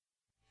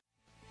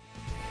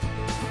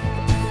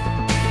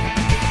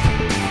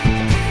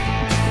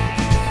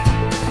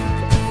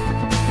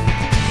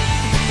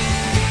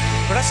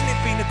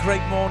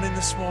great morning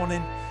this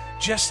morning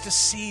just to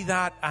see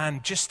that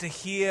and just to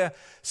hear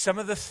some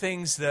of the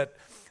things that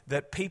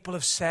people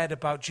have said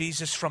about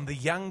Jesus, from the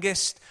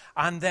youngest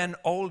and then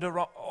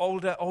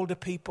older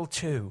people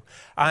too.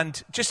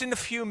 And just in a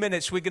few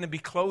minutes, we're going to be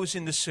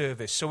closing the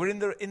service. So we're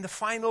in the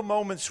final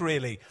moments,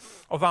 really,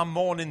 of our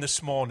morning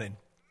this morning.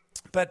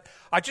 But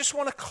I just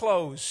want to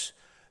close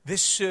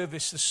this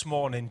service this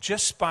morning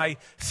just by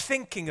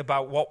thinking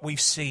about what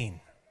we've seen.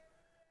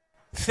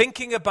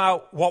 Thinking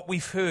about what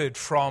we've heard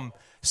from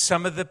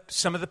some of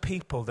the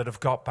people that have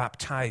got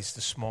baptized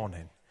this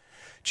morning.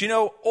 Do you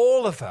know,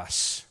 all of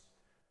us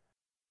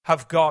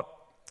have got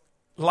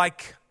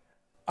like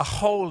a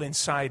hole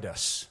inside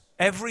us.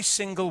 Every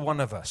single one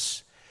of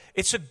us.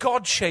 It's a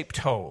God-shaped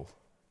hole.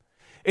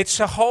 It's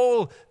a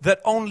hole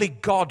that only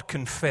God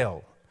can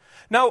fill.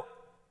 Now,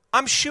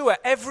 I'm sure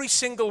every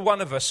single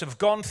one of us have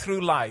gone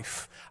through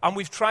life and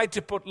we've tried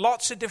to put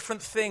lots of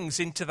different things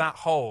into that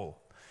hole.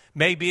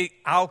 Maybe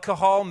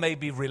alcohol,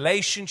 maybe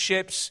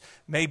relationships,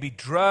 maybe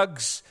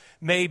drugs,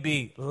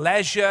 maybe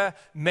leisure,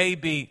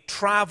 maybe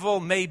travel,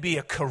 maybe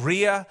a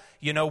career.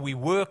 You know, we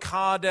work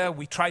harder,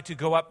 we try to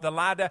go up the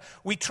ladder.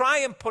 We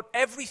try and put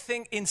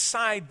everything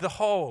inside the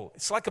hole.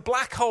 It's like a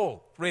black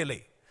hole,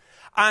 really.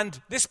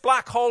 And this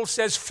black hole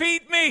says,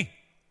 feed me.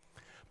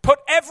 Put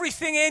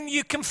everything in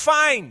you can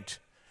find,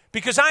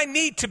 because I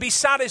need to be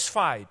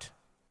satisfied.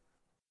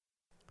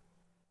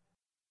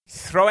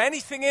 Throw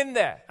anything in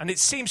there, and it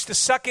seems to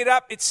suck it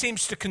up, it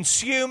seems to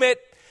consume it,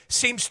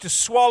 seems to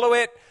swallow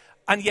it,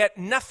 and yet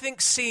nothing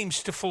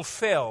seems to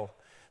fulfill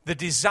the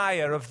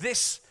desire of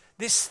this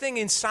thing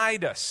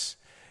inside us.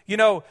 You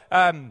know,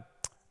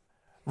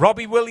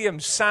 Robbie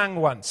Williams sang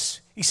once.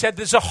 He said,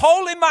 there's a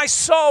hole in my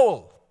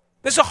soul.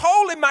 There's a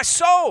hole in my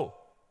soul.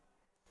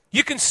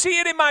 You can see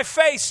it in my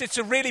face. It's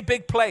a really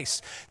big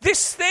place.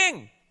 This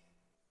thing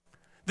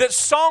that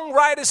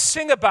songwriters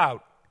sing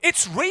about,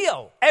 it's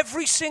real.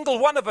 Every single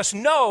one of us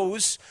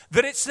knows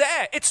that it's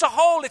there. It's a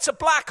hole. It's a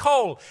black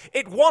hole.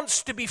 It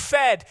wants to be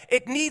fed.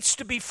 It needs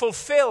to be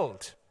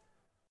fulfilled.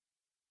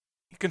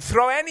 You can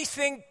throw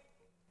anything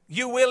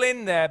you will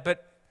in there,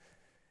 but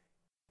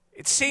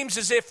it seems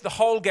as if the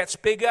hole gets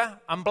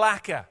bigger and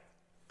blacker.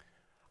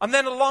 And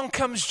then along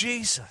comes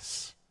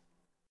Jesus.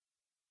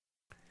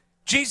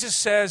 Jesus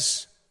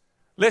says,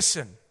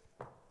 listen,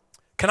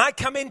 can I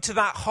come into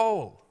that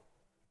hole?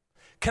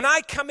 Can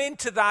I come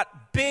into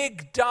that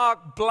big,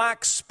 dark,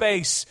 black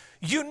space?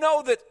 You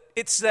know that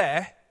it's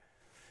there.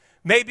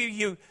 Maybe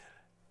you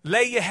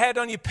lay your head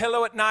on your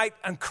pillow at night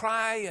and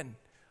cry and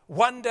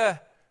wonder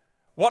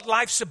what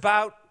life's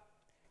about.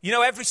 You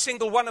know, every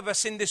single one of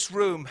us in this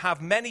room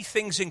have many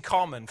things in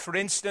common. For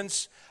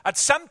instance, at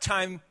some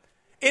time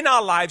in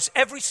our lives,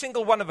 every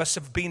single one of us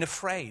have been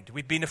afraid.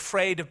 We've been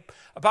afraid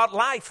about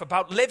life,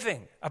 about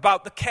living,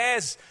 about the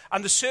cares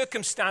and the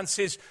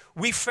circumstances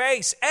we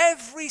face.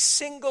 Every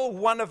single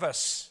one of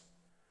us,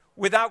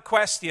 without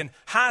question,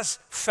 has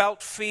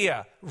felt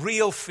fear,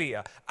 real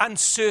fear,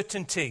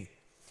 uncertainty.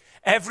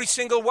 Every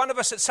single one of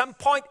us at some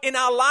point in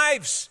our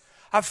lives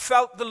have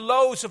felt the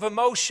lows of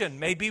emotion.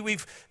 Maybe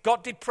we've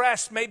got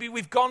depressed. Maybe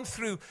we've gone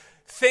through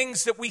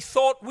things that we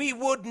thought we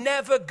would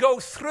never go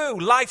through.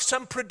 Life's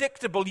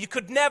unpredictable. You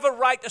could never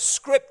write a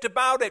script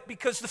about it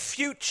because the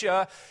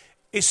future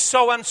is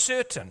so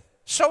uncertain.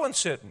 So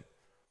uncertain.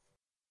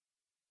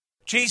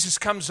 Jesus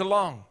comes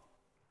along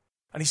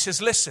and he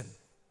says, listen,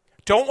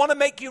 don't want to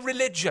make you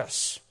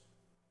religious.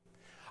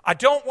 I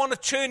don't want to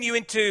turn you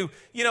into,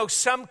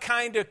 some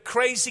kind of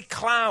crazy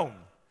clown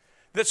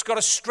that's got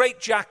a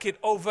straitjacket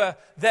over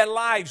their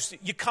lives.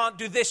 You can't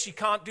do this, you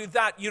can't do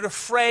that. You're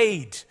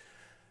afraid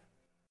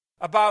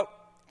about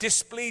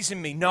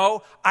displeasing me.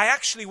 No, I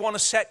actually want to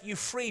set you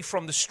free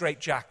from the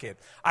straitjacket.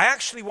 I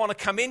actually want to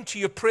come into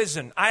your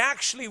prison. I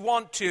actually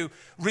want to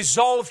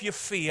resolve your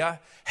fear,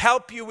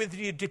 help you with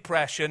your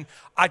depression.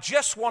 I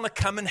just want to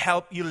come and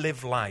help you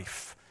live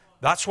life.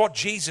 That's what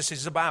Jesus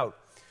is about.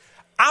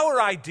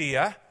 Our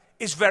idea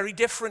is very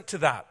different to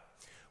that.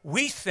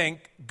 We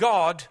think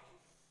God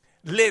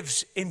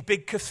lives in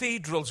big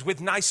cathedrals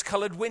with nice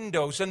colored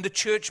windows and the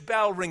church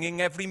bell ringing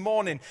every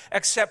morning.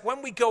 Except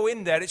when we go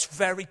in there, it's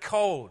very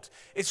cold.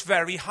 It's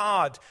very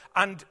hard.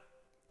 And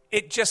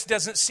it just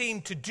doesn't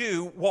seem to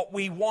do what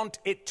we want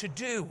it to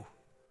do.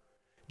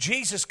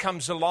 Jesus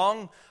comes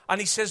along and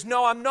he says,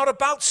 no, I'm not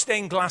about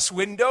stained glass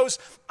windows.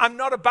 I'm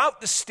not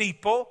about the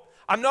steeple.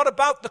 I'm not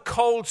about the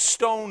cold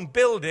stone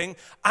building.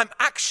 I'm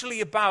actually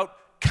about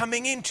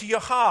coming into your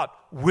heart.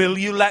 Will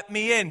you let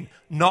me in?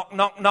 Knock,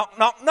 knock, knock,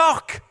 knock,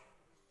 knock.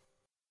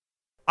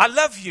 I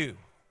love you.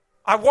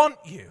 I want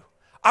you.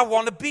 I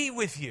want to be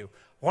with you.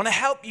 I want to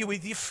help you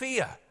with your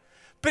fear.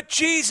 But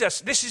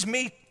Jesus, this is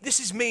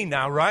me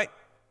now, right?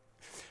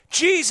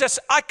 Jesus,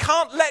 I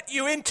can't let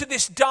you into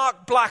this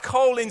dark black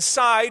hole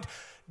inside.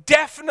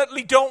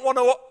 Definitely don't want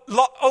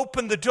to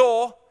open the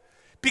door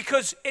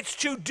because it's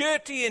too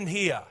dirty in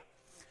here.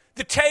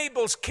 The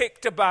table's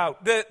kicked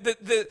about.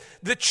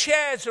 The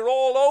chairs are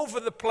all over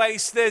the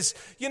place. There's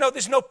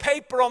no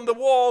paper on the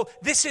wall.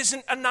 This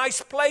isn't a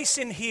nice place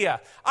in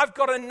here. I've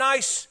got a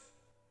nice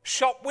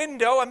Shop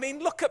window, I mean,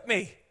 look at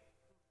me.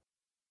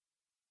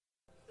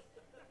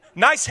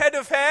 Nice head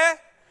of hair,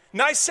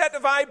 nice set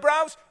of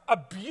eyebrows, a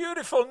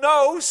beautiful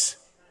nose.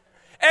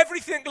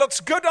 Everything looks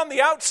good on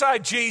the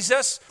outside,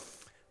 Jesus.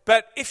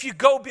 But if you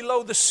go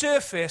below the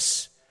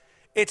surface,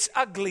 it's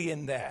ugly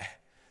in there.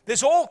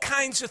 There's all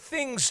kinds of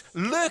things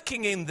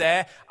lurking in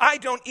there. I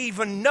don't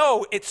even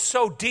know. It's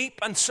so deep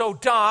and so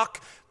dark.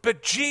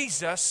 But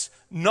Jesus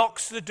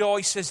knocks the door.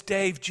 He says,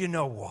 Dave, do you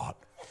know what?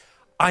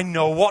 I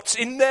know what's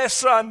in there,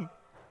 son.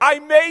 I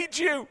made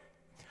you.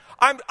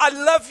 I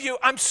love you.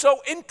 I'm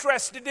so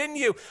interested in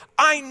you.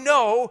 I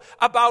know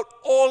about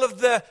all of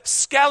the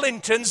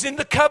skeletons in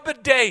the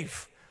cupboard,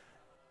 Dave.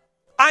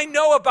 I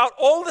know about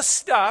all the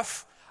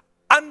stuff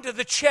under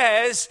the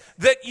chairs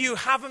that you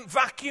haven't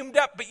vacuumed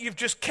up, but you've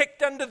just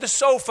kicked under the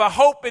sofa,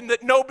 hoping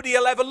that nobody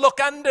will ever look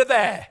under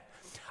there.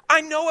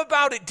 I know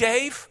about it,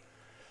 Dave.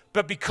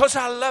 But because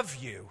I love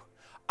you,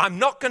 I'm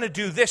not going to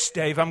do this,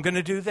 Dave. I'm going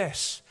to do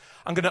this.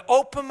 I'm going to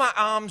open my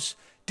arms.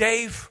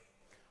 Dave,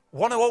 I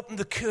want to open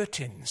the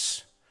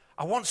curtains.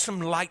 I want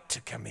some light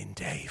to come in,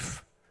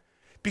 Dave.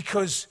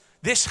 Because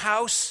this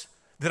house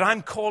that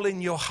I'm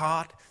calling your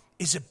heart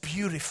is a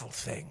beautiful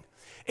thing.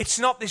 It's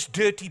not this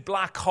dirty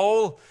black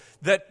hole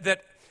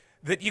that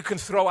you can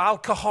throw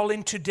alcohol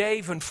into,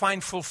 Dave, and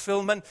find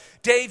fulfillment.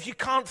 Dave, you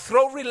can't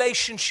throw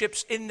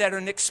relationships in there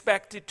and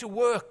expect it to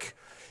work.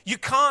 You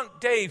can't,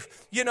 Dave,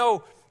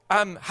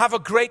 have a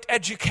great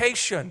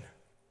education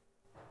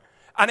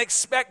and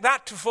expect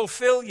that to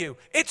fulfill you.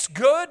 It's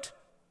good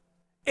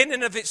in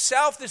and of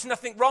itself. There's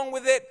nothing wrong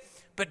with it.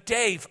 But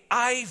Dave,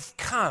 I've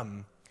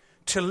come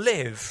to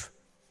live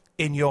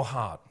in your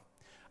heart.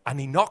 And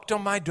he knocked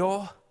on my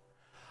door.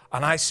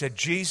 And I said,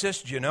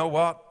 Jesus, do you know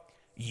what?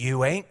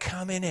 You ain't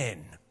coming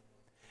in.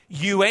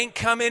 You ain't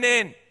coming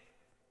in.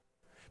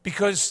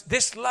 Because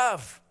this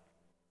love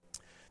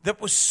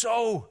that was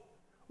so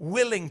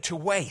willing to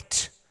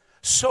wait,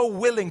 so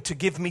willing to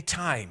give me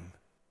time,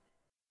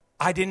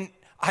 I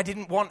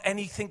didn't want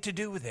anything to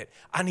do with it.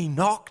 And he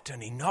knocked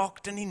and he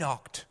knocked and he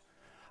knocked.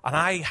 And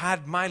I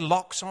had my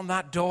locks on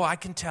that door, I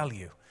can tell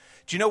you.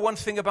 Do you know one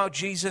thing about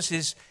Jesus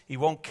is he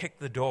won't kick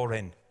the door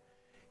in.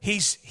 He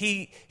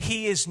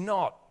is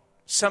not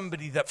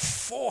somebody that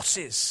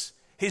forces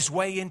his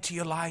way into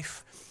your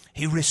life.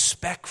 He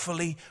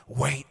respectfully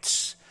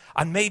waits.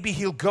 And maybe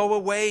he'll go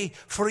away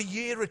for a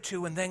year or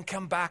two and then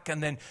come back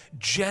and then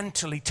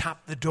gently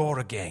tap the door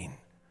again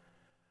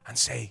and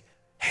say,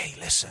 hey,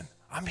 listen,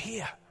 I'm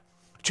here.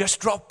 Just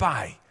drop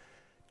by.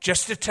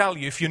 Just to tell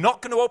you, if you're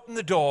not going to open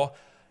the door,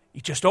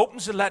 he just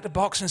opens the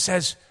letterbox and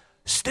says,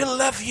 still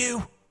love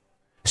you.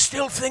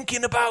 Still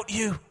thinking about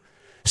you.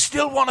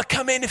 Still want to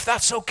come in if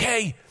that's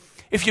okay.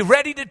 If you're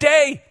ready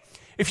today,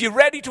 if you're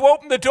ready to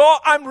open the door,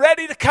 I'm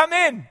ready to come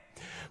in.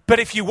 But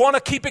if you want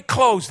to keep it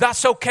closed,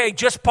 that's okay.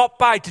 Just pop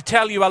by to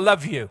tell you I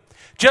love you.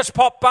 Just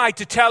pop by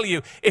to tell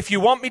you if you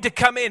want me to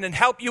come in and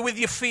help you with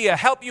your fear,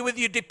 help you with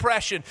your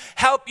depression,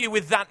 help you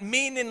with that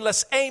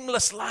meaningless,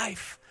 aimless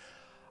life.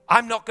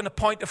 I'm not going to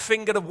point a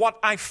finger at what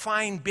I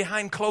find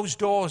behind closed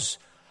doors.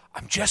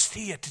 I'm just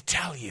here to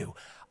tell you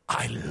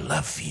I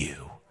love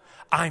you.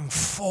 I'm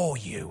for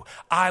you.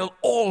 I'll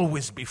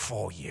always be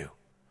for you.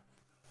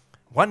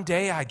 One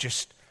day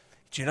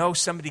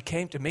somebody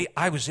came to me.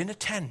 I was in a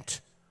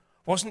tent.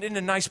 Wasn't in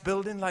a nice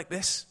building like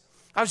this.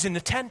 I was in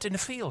a tent in a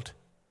field.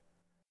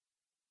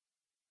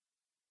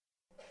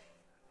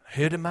 I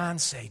heard a man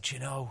say,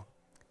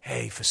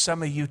 hey, for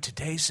some of you,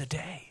 today's the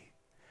day.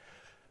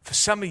 For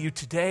some of you,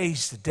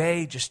 today's the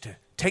day just to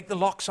take the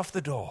locks off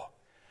the door.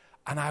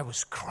 And I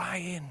was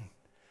crying.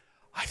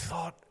 I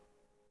thought,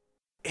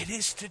 it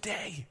is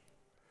today.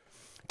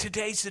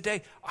 Today's the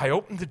day. I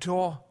opened the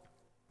door.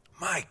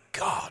 My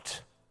God,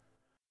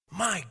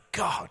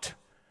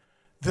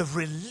 the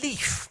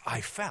relief I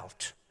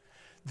felt,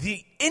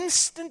 the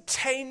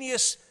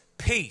instantaneous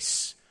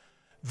peace,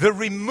 the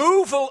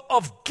removal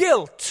of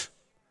guilt.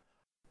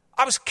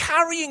 I was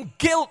carrying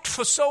guilt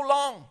for so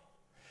long,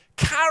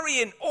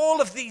 carrying all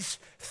of these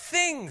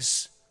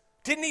things,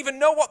 didn't even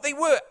know what they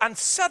were. And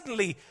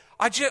suddenly,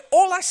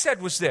 all I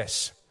said was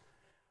this,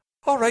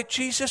 all right,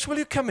 Jesus, will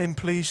you come in,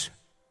 please?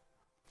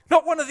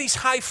 Not one of these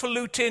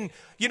highfalutin,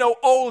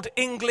 old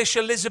English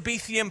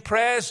Elizabethan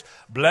prayers.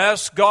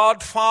 Bless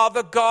God,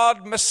 Father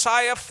God,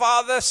 Messiah,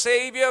 Father,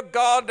 Savior,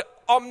 God,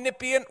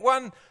 Omnipotent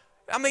One.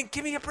 I mean,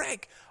 give me a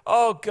break.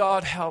 Oh,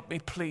 God, help me,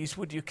 please.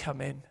 Would you come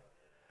in?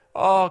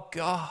 Oh,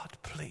 God,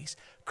 please.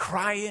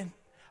 Crying.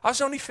 I was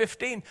only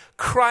 15,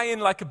 crying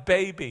like a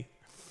baby.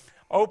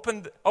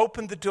 Opened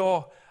the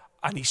door,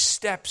 and he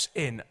steps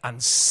in,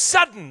 and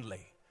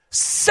suddenly,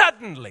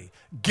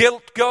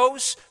 guilt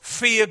goes,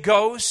 fear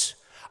goes,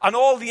 and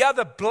all the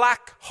other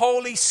black,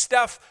 holy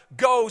stuff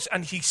goes,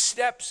 and he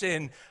steps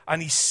in,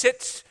 and he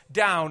sits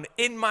down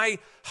in my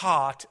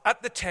heart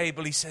at the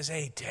table. He says,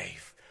 hey,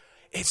 Dave,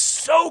 it's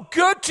so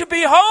good to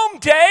be home,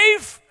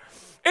 Dave.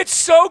 It's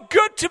so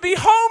good to be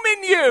home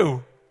in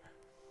you.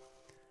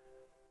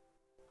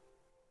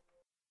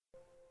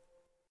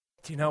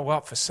 Do you know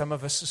what? For some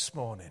of us this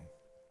morning,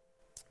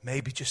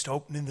 maybe just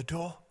opening the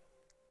door,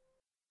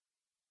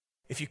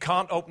 if you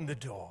can't open the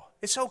door,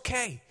 it's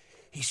okay.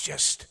 He's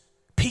just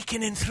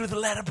peeking in through the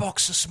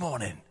letterbox this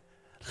morning.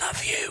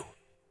 Love you.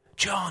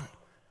 John,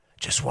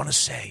 just want to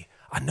say,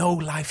 I know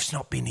life's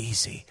not been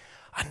easy.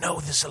 I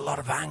know there's a lot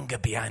of anger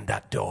behind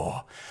that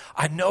door.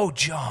 I know,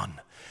 John,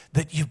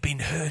 that you've been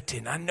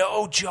hurting. I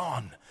know,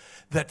 John,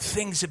 that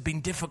things have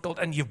been difficult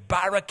and you've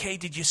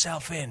barricaded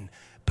yourself in.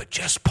 But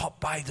just pop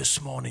by this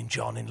morning,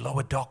 John, in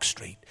Lower Dock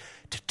Street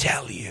to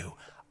tell you,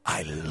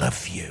 I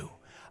love you.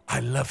 I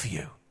love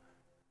you.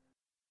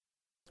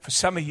 For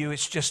some of you,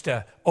 it's just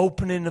an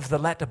opening of the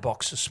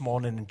letterbox this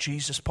morning and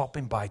Jesus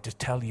popping by to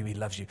tell you he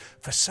loves you.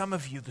 For some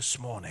of you this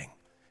morning,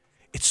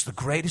 it's the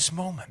greatest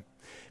moment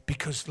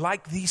because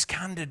like these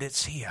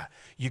candidates here,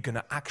 you're going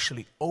to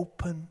actually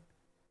open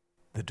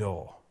the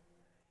door.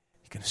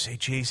 You're going to say,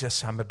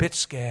 Jesus, I'm a bit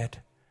scared,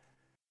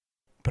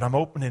 but I'm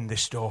opening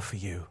this door for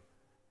you.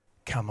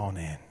 Come on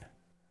in.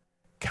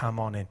 Come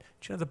on in. Do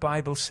you know the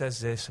Bible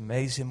says this,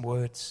 amazing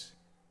words?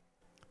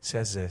 It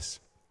says this.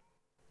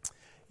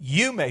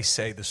 You may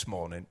say this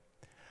morning,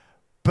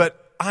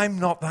 but I'm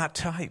not that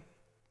type.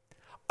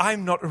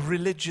 I'm not a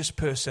religious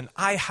person.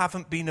 I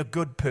haven't been a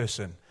good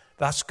person.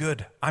 That's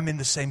good. I'm in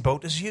the same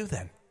boat as you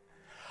then.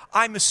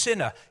 I'm a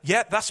sinner.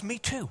 Yeah, that's me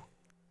too.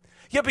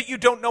 Yeah, but you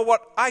don't know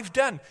what I've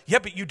done. Yeah,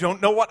 but you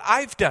don't know what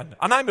I've done.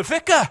 And I'm a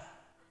vicar.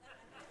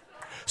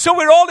 So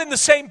we're all in the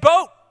same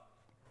boat.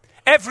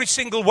 Every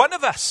single one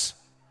of us.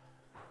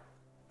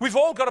 We've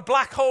all got a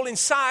black hole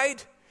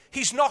inside.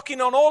 He's knocking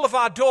on all of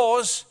our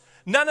doors.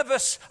 None of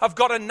us have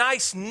got a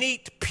nice,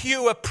 neat,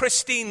 pure,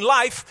 pristine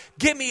life.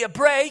 Give me a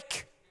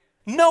break.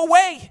 No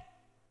way.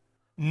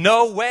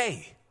 No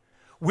way.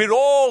 We're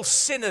all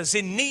sinners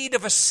in need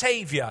of a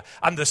Savior,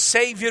 and the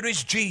Savior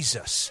is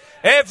Jesus.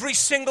 Every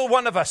single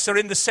one of us are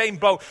in the same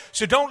boat.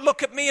 So don't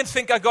look at me and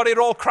think I got it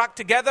all cracked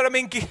together. I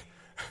mean,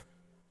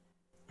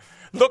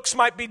 looks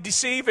might be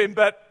deceiving,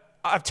 but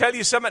I'll tell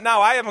you something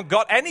now. I haven't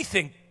got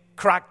anything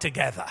cracked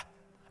together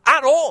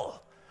at all.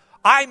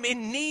 I'm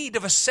in need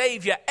of a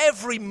Savior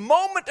every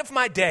moment of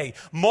my day,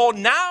 more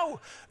now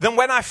than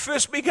when I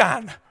first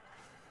began.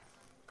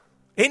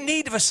 In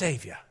need of a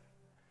Savior.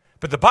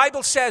 But the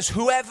Bible says,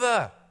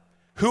 whoever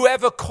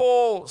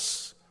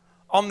calls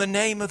on the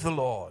name of the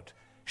Lord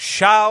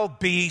shall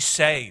be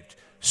saved.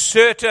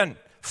 Certain,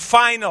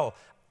 final,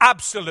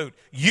 absolute.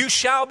 You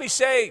shall be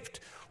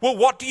saved. Well,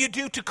 what do you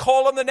do to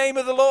call on the name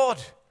of the Lord?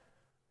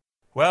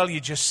 Well,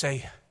 you just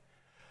say,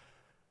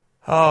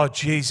 oh,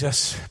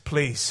 Jesus,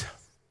 please.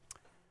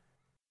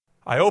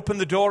 I open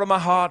the door of my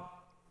heart.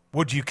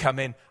 Would you come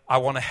in? I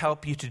want to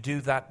help you to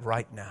do that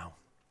right now.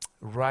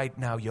 Right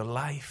now, your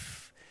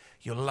life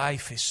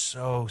is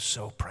so,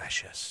 so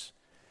precious.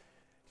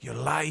 Your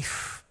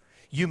life,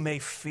 you may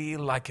feel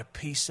like a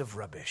piece of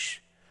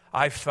rubbish.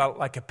 I felt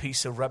like a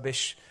piece of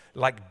rubbish,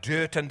 like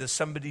dirt under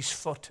somebody's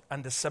foot,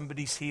 under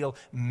somebody's heel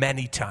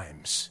many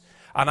times.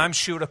 And I'm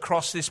sure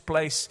across this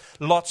place,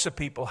 lots of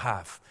people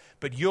have.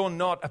 But you're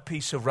not a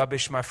piece of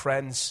rubbish, my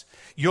friends.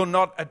 You're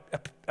not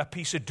a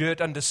piece of dirt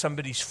under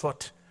somebody's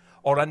foot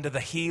or under the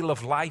heel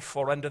of life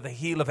or under the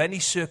heel of any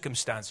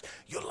circumstance.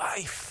 Your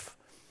life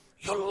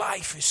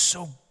is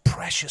so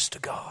precious to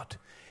God.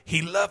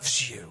 He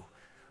loves you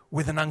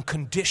with an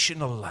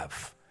unconditional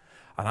love.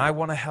 And I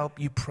want to help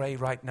you pray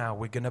right now.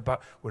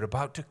 We're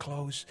about to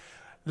close.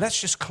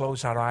 Let's just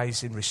close our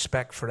eyes in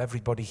respect for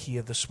everybody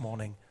here this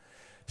morning.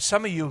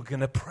 Some of you are going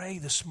to pray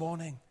this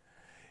morning.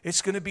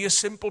 It's going to be a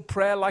simple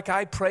prayer like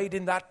I prayed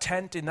in that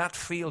tent in that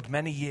field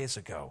many years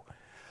ago.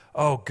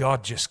 Oh,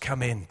 God, just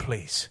come in,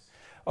 please.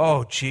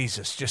 Oh,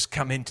 Jesus, just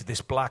come into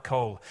this black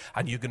hole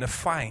and you're going to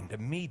find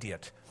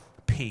immediate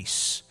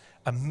peace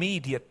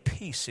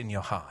in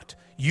your heart.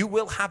 You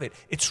will have it.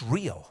 It's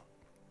real.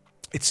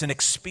 It's an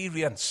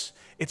experience.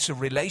 It's a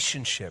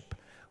relationship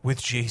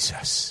with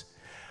Jesus.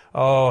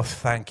 Oh,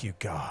 thank you,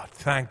 God.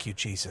 Thank you,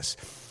 Jesus.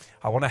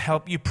 I want to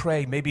help you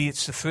pray. Maybe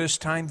it's the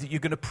first time that you're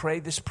going to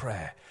pray this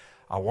prayer.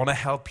 I want to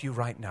help you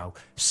right now.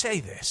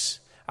 Say this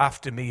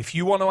after me. If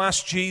you want to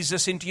ask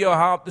Jesus into your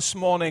heart this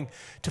morning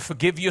to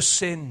forgive your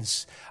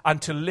sins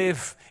and to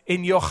live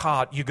in your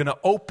heart, you're going to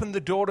open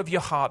the door of your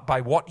heart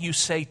by what you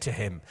say to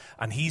him,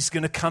 and he's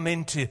going to come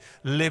in to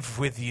live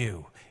with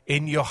you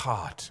in your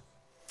heart.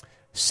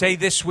 Say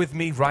this with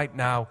me right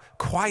now,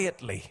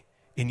 quietly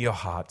in your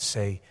heart.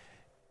 Say,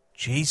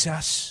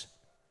 Jesus,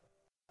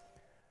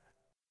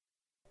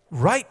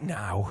 right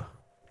now,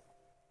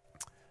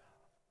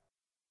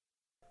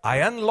 I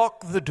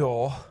unlock the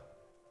door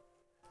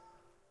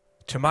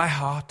to my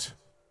heart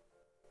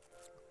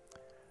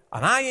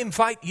and I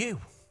invite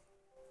you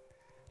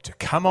to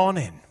come on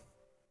in.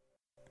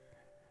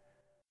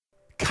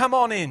 Come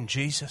on in,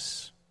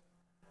 Jesus.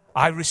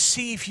 I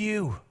receive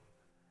you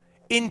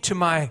into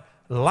my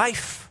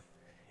life,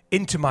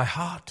 into my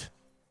heart.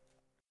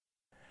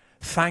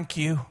 Thank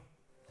you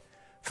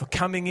for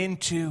coming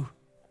into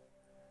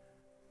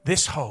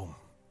this home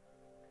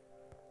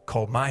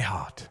called my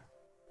heart.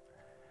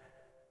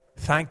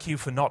 Thank you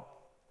for not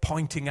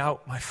pointing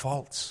out my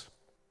faults.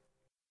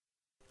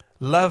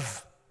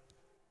 Love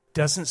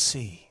doesn't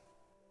see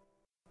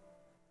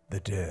the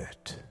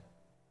dirt.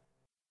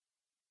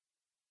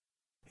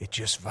 It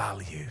just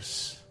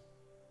values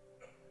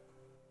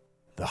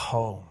the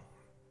home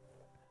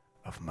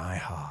of my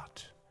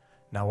heart.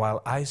 Now,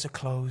 while eyes are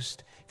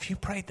closed, if you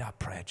prayed that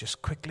prayer,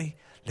 just quickly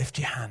lift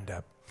your hand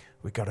up.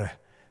 We've got a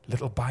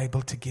little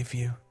Bible to give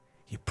you.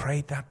 You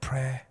prayed that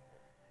prayer.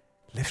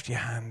 Lift your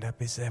hand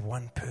up. Is there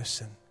one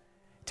person?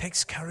 It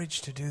takes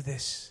courage to do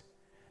this.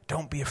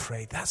 Don't be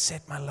afraid. That's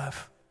it, my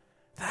love.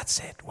 That's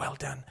it. Well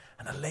done.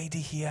 And a lady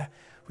here.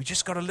 We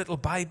just got a little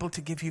Bible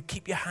to give you.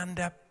 Keep your hand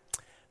up.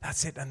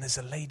 That's it. And there's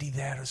a lady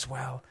there as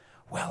well.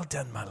 Well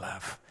done, my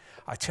love.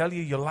 I tell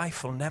you, your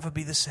life will never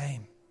be the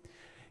same.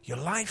 Your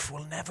life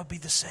will never be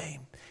the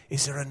same.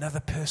 Is there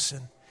another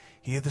person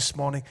here this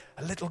morning?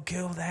 A little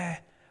girl there.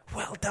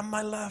 Well done,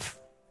 my love.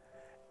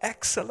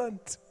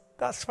 Excellent.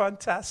 That's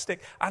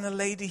fantastic. And a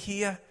lady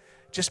here,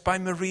 just by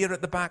Maria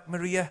at the back.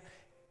 Maria,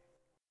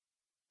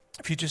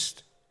 if you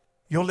just,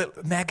 your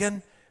little,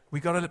 Megan, we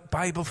got a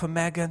Bible for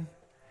Megan.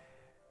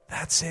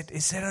 That's it.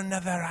 Is there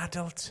another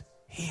adult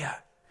here?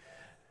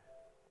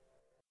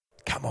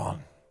 Come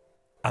on.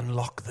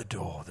 Unlock the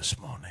door this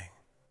morning.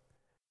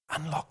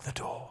 Unlock the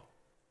door.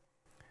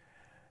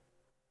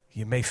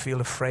 You may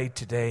feel afraid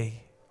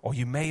today, or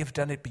you may have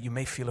done it, but you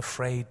may feel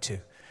afraid to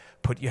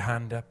put your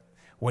hand up.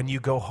 When you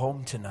go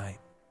home tonight,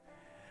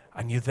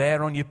 and you're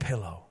there on your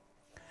pillow,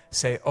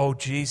 say, oh,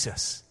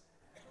 Jesus,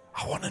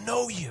 I want to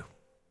know you.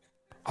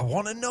 I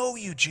want to know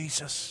you,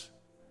 Jesus.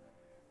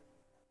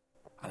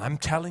 And I'm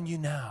telling you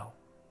now,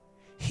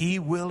 he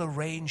will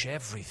arrange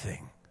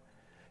everything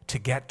to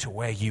get to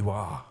where you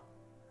are.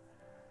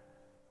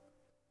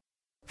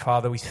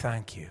 Father, we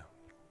thank you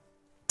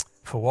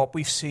for what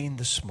we've seen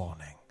this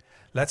morning.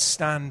 Let's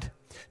stand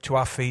to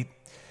our feet,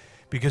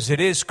 because it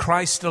is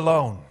Christ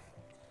alone.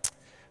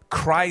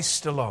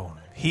 Christ alone.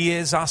 He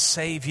is our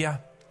Savior.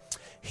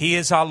 He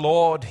is our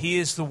Lord. He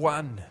is the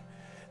one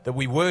that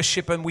we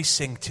worship and we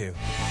sing to.